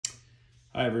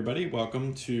Hi everybody,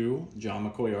 welcome to John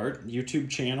McCoy Art YouTube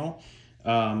channel.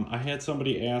 I had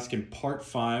somebody ask in part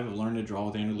 5 of Learn to Draw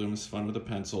with Andrew Loomis, Fun with a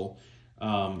Pencil.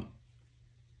 A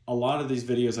lot of these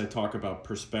videos I talk about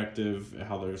perspective,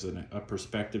 how there's a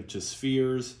perspective to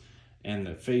spheres, and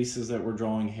the faces that we're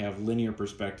drawing have linear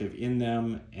perspective in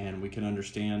them, and we can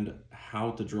understand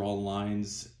how to draw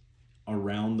lines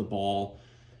around the ball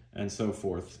and so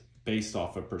forth based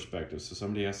off of perspective. So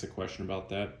somebody asked a question about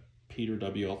that. Peter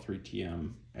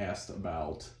WL3TM asked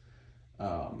about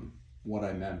what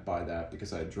I meant by that,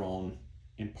 because I had drawn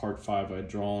in part 5, I had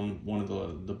drawn one of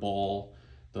the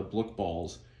Blook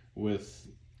balls with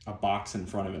a box in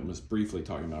front of it and was briefly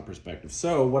talking about perspective.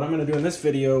 So what I'm going to do in this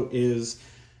video is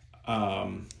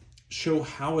show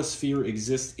how a sphere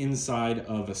exists inside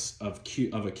of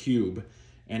a cube,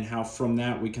 and how from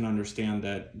that we can understand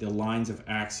that the lines of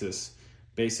axis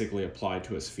basically apply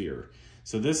to a sphere.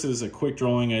 So this is a quick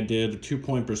drawing I did, a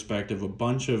 2-point perspective, a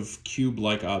bunch of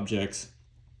cube-like objects.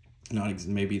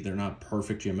 Maybe they're not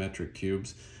perfect geometric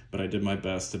cubes, but I did my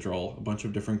best to draw a bunch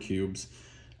of different cubes.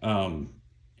 And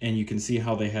you can see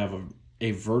how they have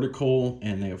a vertical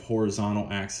and they have horizontal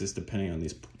axis depending on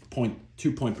these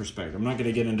 2-point perspective. I'm not going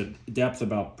to get into depth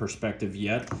about perspective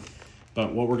yet,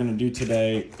 but what we're going to do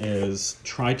today is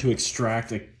try to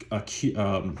extract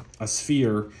a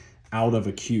sphere out of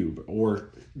a cube,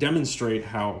 or demonstrate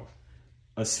how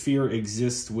a sphere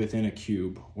exists within a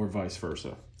cube, or vice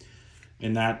versa.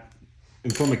 And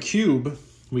from a cube,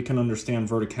 we can understand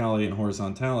verticality and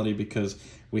horizontality because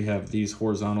we have these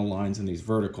horizontal lines and these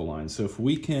vertical lines. So if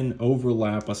we can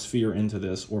overlap a sphere into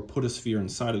this, or put a sphere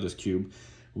inside of this cube,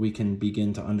 we can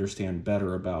begin to understand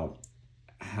better about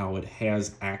how it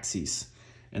has axes,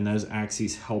 and those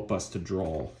axes help us to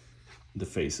draw the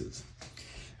faces.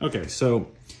 Okay, so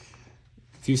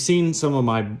if you've seen one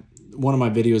of my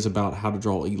videos about how to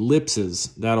draw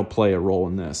ellipses, that'll play a role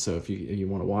in this. So if you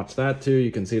want to watch that too, you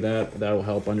can see that. That'll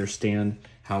help understand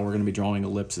how we're going to be drawing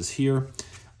ellipses here.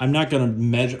 I'm not going to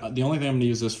measure. The only thing I'm going to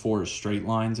use this for is straight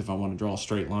lines if I want to draw a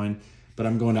straight line, but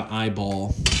I'm going to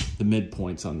eyeball the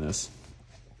midpoints on this.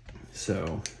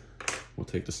 So we'll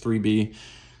take this 3B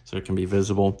so it can be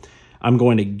visible. I'm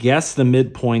going to guess the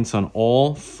midpoints on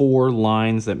all 4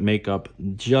 lines that make up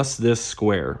just this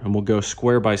square, and we'll go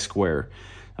square by square.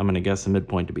 I'm going to guess the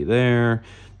midpoint to be there,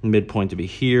 midpoint to be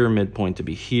here, midpoint to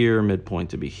be here,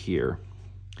 midpoint to be here.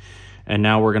 And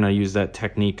now we're going to use that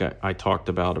technique I talked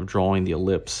about of drawing the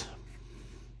ellipse.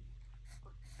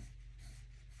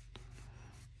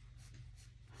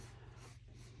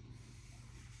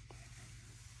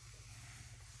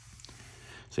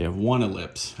 So you have one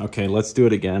ellipse. Okay, let's do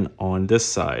it again on this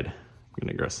side. I'm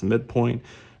going to guess the midpoint,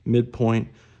 midpoint,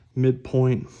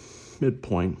 midpoint,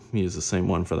 midpoint. Use the same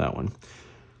one for that one.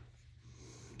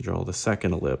 Draw the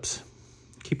second ellipse.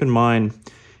 Keep in mind,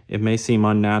 it may seem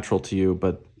unnatural to you,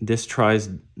 but this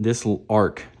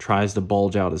arc tries to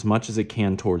bulge out as much as it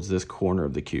can towards this corner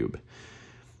of the cube.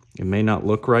 It may not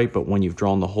look right, but when you've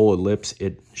drawn the whole ellipse,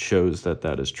 it shows that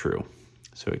that is true.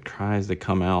 So it tries to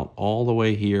come out all the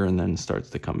way here and then starts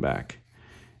to come back.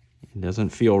 It doesn't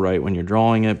feel right when you're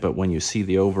drawing it, but when you see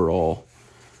the overall,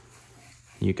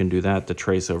 you can do that to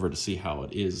trace over to see how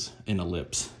it is an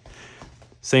ellipse.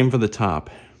 Same for the top.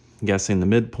 Guessing the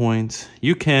midpoints.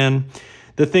 You can.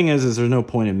 The thing is there's no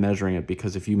point in measuring it,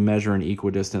 because if you measure an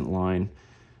equidistant line,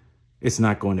 it's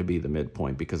not going to be the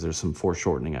midpoint because there's some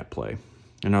foreshortening at play.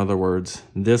 In other words,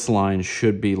 this line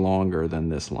should be longer than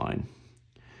this line.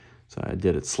 So I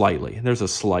did it slightly. There's a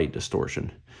slight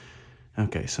distortion.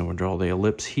 Okay, so we'll draw the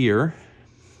ellipse here.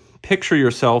 Picture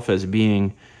yourself as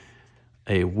being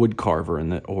a wood carver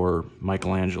or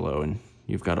Michelangelo, and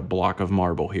you've got a block of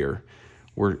marble here.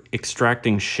 We're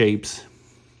extracting shapes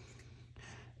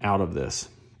out of this.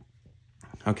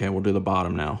 Okay, we'll do the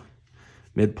bottom now.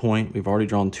 Midpoint, we've already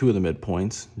drawn 2 of the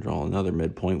midpoints. Draw another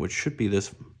midpoint, which should be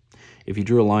this. If you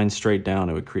drew a line straight down,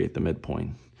 it would create the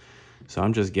midpoint. So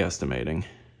I'm just guesstimating,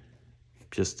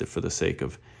 just for the sake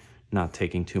of not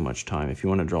taking too much time. If you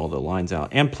want to draw the lines out,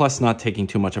 and plus not taking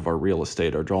too much of our real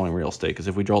estate, or drawing real estate, because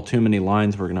if we draw too many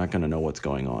lines, we're not going to know what's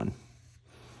going on.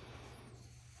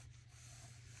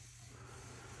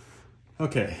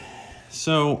 Okay,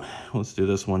 so let's do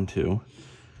this one too.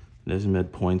 There's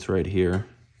midpoints right here.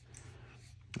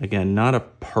 Again, not a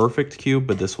perfect cube,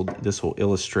 but this will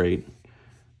illustrate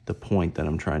the point that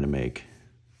I'm trying to make.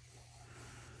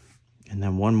 And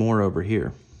then one more over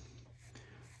here.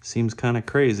 Seems kind of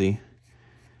crazy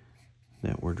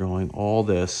that we're drawing all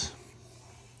this.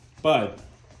 But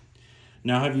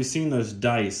now, have you seen those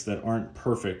dice that aren't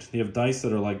perfect? You have dice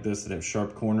that are like this, that have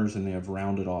sharp corners, and they have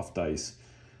rounded off dice.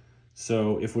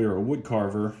 So if we were a wood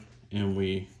carver and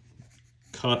we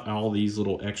cut all these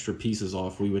little extra pieces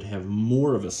off, we would have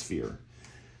more of a sphere.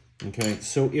 Okay,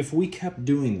 so if we kept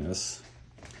doing this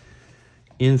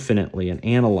infinitely and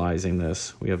analyzing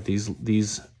this, we have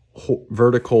these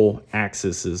vertical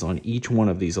axes on each one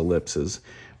of these ellipses.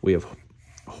 We have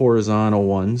horizontal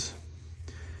ones,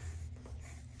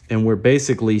 and we're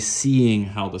basically seeing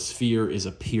how the sphere is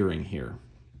appearing here.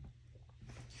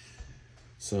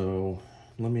 So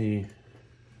let me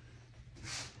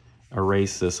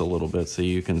erase this a little bit so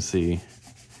you can see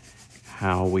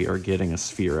how we are getting a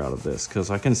sphere out of this, because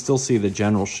I can still see the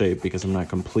general shape because I'm not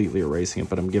completely erasing it,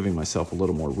 but I'm giving myself a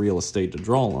little more real estate to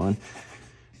draw on.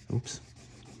 Oops.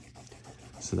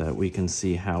 So that we can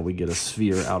see how we get a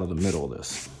sphere out of the middle of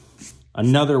this.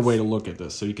 Another way to look at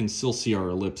this, so you can still see our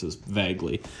ellipses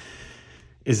vaguely,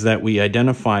 is that we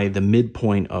identify the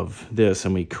midpoint of this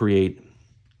and we create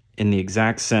in the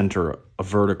exact center a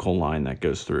vertical line that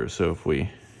goes through. So if we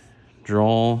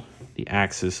draw the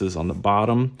axes on the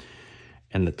bottom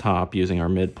and the top using our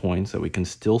midpoints that we can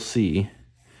still see,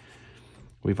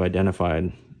 we've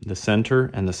identified the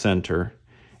center, and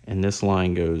this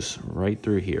line goes right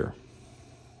through here.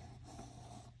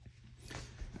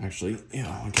 Actually,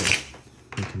 yeah, okay.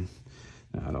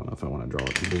 I don't know if I want to draw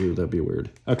it in blue, that'd be weird.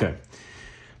 Okay,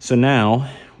 so now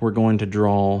we're going to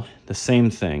draw the same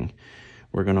thing.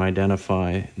 We're going to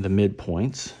identify the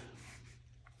midpoints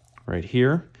right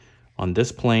here on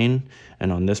this plane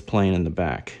and on this plane in the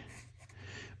back.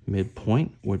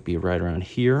 Midpoint would be right around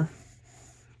here.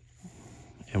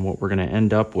 And what we're going to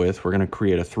end up with, we're going to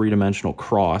create a three-dimensional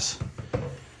cross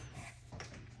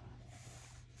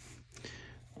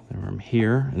from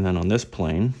here, and then on this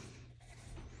plane,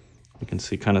 you can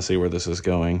see, kind of see where this is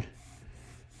going.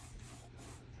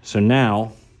 So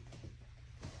now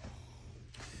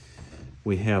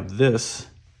we have this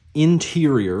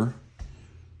interior.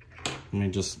 Let me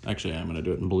just, actually, I'm going to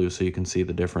do it in blue so you can see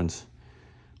the difference.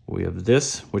 We have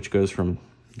this, which goes from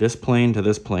this plane to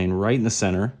this plane right in the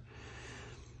center.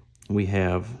 We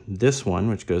have this one,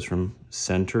 which goes from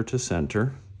center to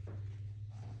center.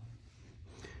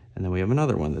 And then we have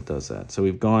another one that does that. So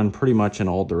we've gone pretty much in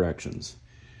all directions.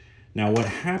 Now what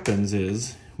happens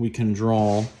is we can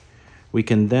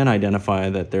then identify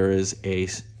that there is a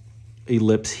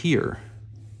ellipse here.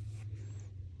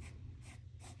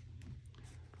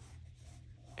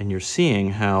 And you're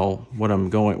seeing how where I'm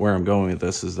going with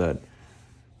this is that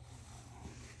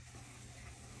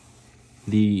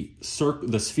the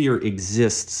sphere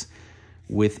exists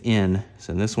within,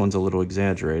 so this one's a little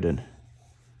exaggerated.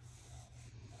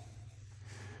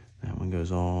 That one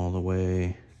goes all the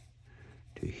way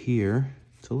to here.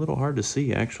 It's a little hard to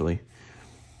see, actually.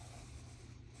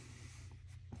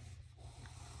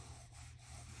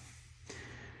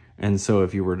 And so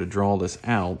if you were to draw this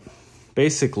out,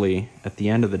 basically, at the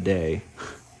end of the day,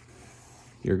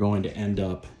 you're going to end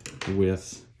up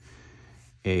with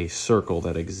a circle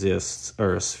that exists,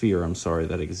 or a sphere, I'm sorry,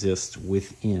 that exists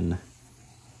within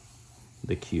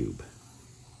the cube.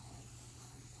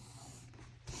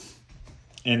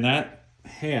 And that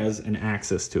has an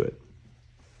axis to it.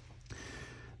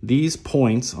 These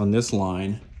points on this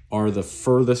line are the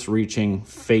furthest reaching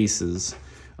faces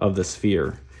of the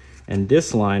sphere. And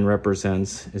this line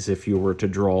represents as if you were to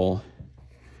draw,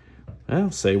 well,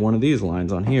 say one of these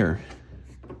lines on here.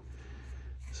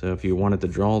 So if you wanted to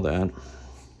draw that,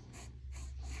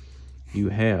 you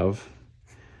have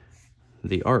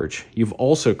the arch. You've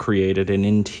also created an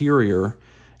interior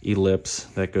ellipse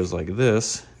that goes like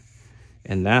this,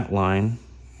 and that line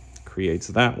creates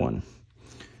that one.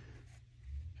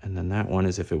 And then that one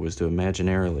is, if it was to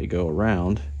imaginarily go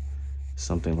around,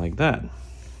 something like that.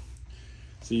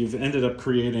 So you've ended up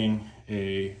creating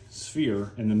a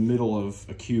sphere in the middle of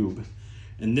a cube.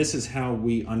 And this is how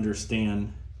we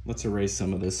understand, let's erase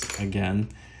some of this again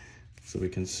so we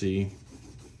can see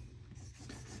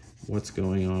what's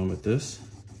going on with this.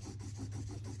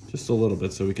 Just a little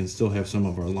bit so we can still have some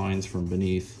of our lines from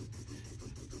beneath.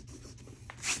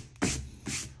 A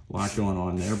lot going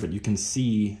on there, but you can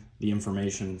see the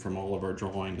information from all of our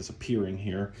drawing is appearing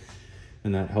here,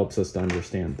 and that helps us to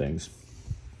understand things.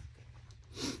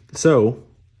 So,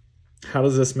 how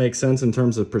does this make sense in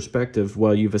terms of perspective?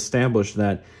 Well, you've established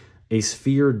that a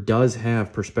sphere does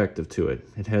have perspective to it.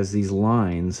 It has these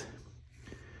lines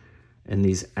and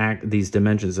these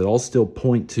dimensions that all still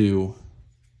point to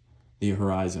the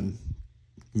horizon,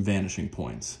 vanishing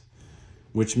points,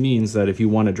 which means that if you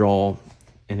want to draw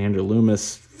an Andrew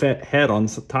Loomis head on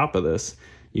top of this,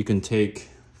 you can take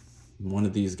one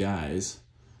of these guys.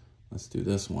 Let's do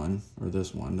this one, or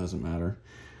this one, doesn't matter.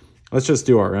 Let's just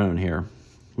do our own here.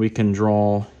 We can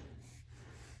draw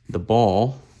the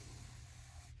ball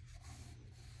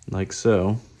like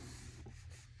so.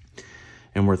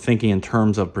 And we're thinking in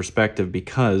terms of perspective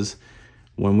because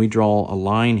when we draw a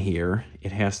line here,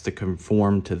 it has to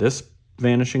conform to this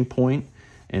vanishing point,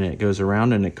 and it goes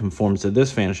around and it conforms to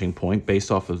this vanishing point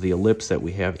based off of the ellipse that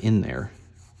we have in there.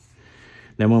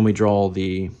 Then when we draw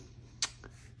the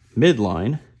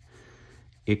midline,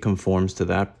 it conforms to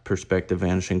that perspective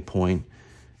vanishing point,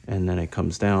 and then it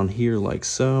comes down here like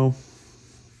so,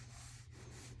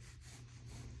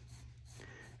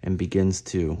 and begins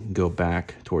to go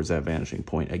back towards that vanishing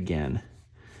point again.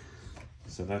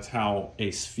 So that's how a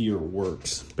sphere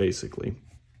works, basically.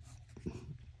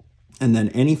 And then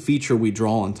any feature we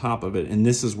draw on top of it, and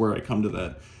this is where I come to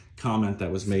that comment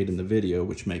that was made in the video,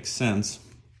 which makes sense.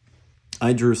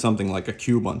 I drew something like a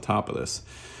cube on top of this.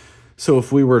 So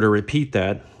if we were to repeat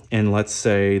that, and let's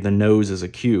say the nose is a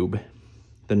cube,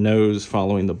 the nose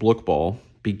following the Blook ball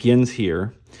begins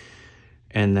here,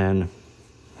 and then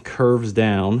curves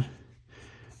down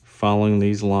following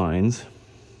these lines,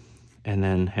 and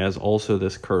then has also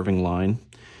this curving line.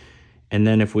 And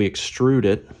then if we extrude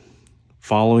it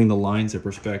following the lines of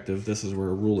perspective, this is where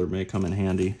a ruler may come in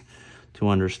handy to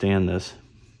understand this.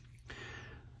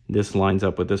 This lines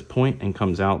up with this point and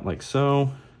comes out like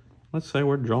so. Let's say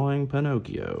we're drawing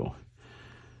Pinocchio.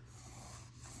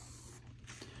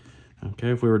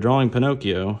 Okay, if we were drawing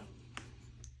Pinocchio,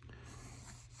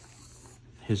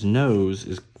 his nose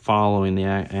is following the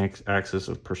axis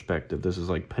of perspective. This is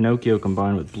like Pinocchio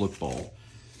combined with Blook ball.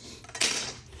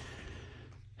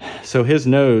 So his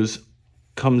nose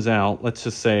comes out, let's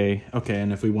just say, okay,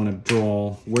 and if we want to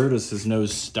draw, where does his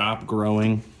nose stop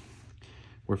growing?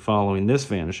 We're following this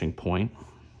vanishing point.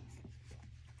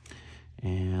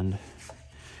 And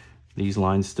these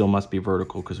lines still must be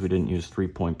vertical because we didn't use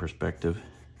 3-point perspective.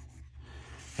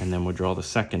 And then we'll draw the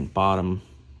second bottom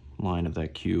line of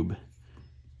that cube.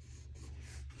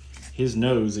 His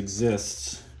nose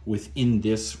exists within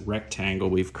this rectangle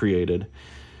we've created.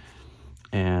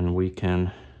 And we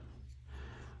can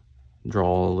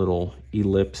draw a little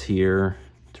ellipse here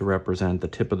to represent the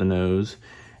tip of the nose,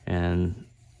 and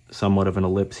somewhat of an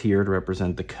ellipse here to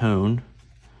represent the cone.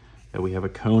 That we have a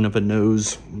cone of a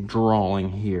nose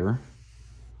drawing here.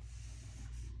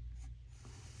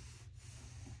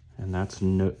 And that's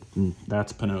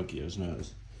Pinocchio's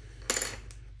nose.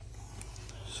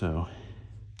 So,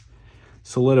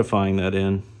 solidifying that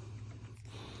in,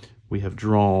 we have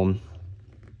drawn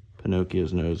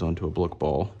Pinocchio's nose onto a Blook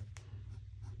ball.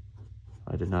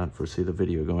 I did not foresee the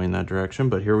video going that direction,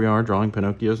 but here we are drawing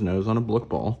Pinocchio's nose on a Blook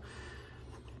ball.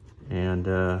 And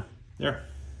there.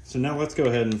 So now let's go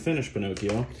ahead and finish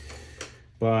Pinocchio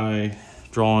by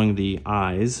drawing the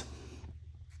eyes.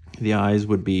 The eyes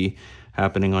would be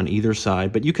happening on either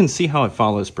side, but you can see how it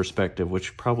follows perspective,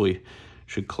 which probably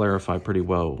should clarify pretty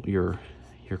well your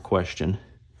question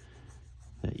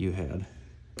that you had.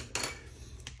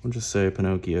 We'll just say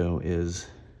Pinocchio is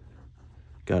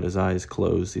got his eyes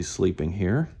closed, he's sleeping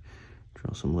here.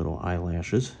 Draw some little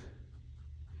eyelashes.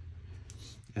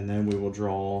 And then we will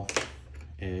draw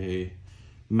a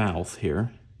mouth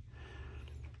here.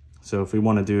 So if we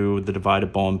want to do the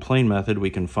divided ball and plane method, we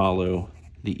can follow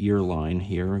the ear line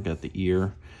here. We've got the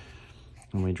ear,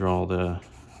 and we draw the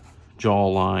jaw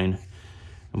line,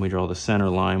 and we draw the center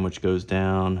line, which goes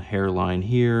down, hairline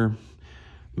here,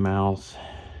 mouth.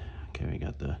 Okay, we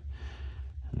got the,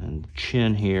 and then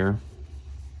chin here,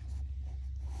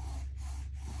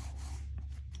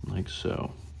 like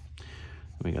so.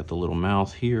 We got the little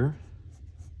mouth here,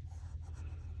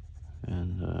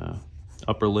 and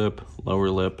upper lip,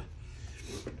 lower lip.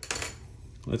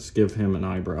 Let's give him an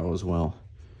eyebrow as well.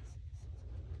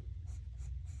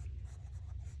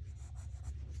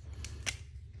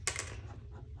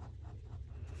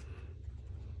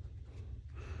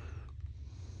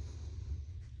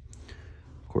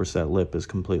 Of course, that lip is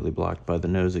completely blocked by the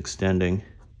nose extending.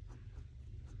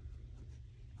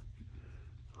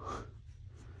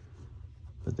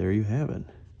 But there you have it.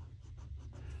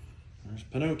 There's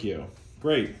Pinocchio.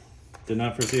 Great. Did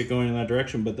not foresee it going in that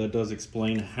direction, but that does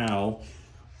explain how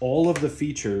all of the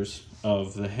features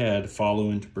of the head follow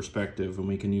into perspective, and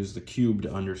we can use the cube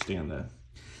to understand that.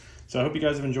 So I hope you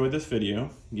guys have enjoyed this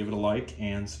video. Give it a like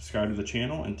and subscribe to the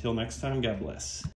channel. Until next time, God bless.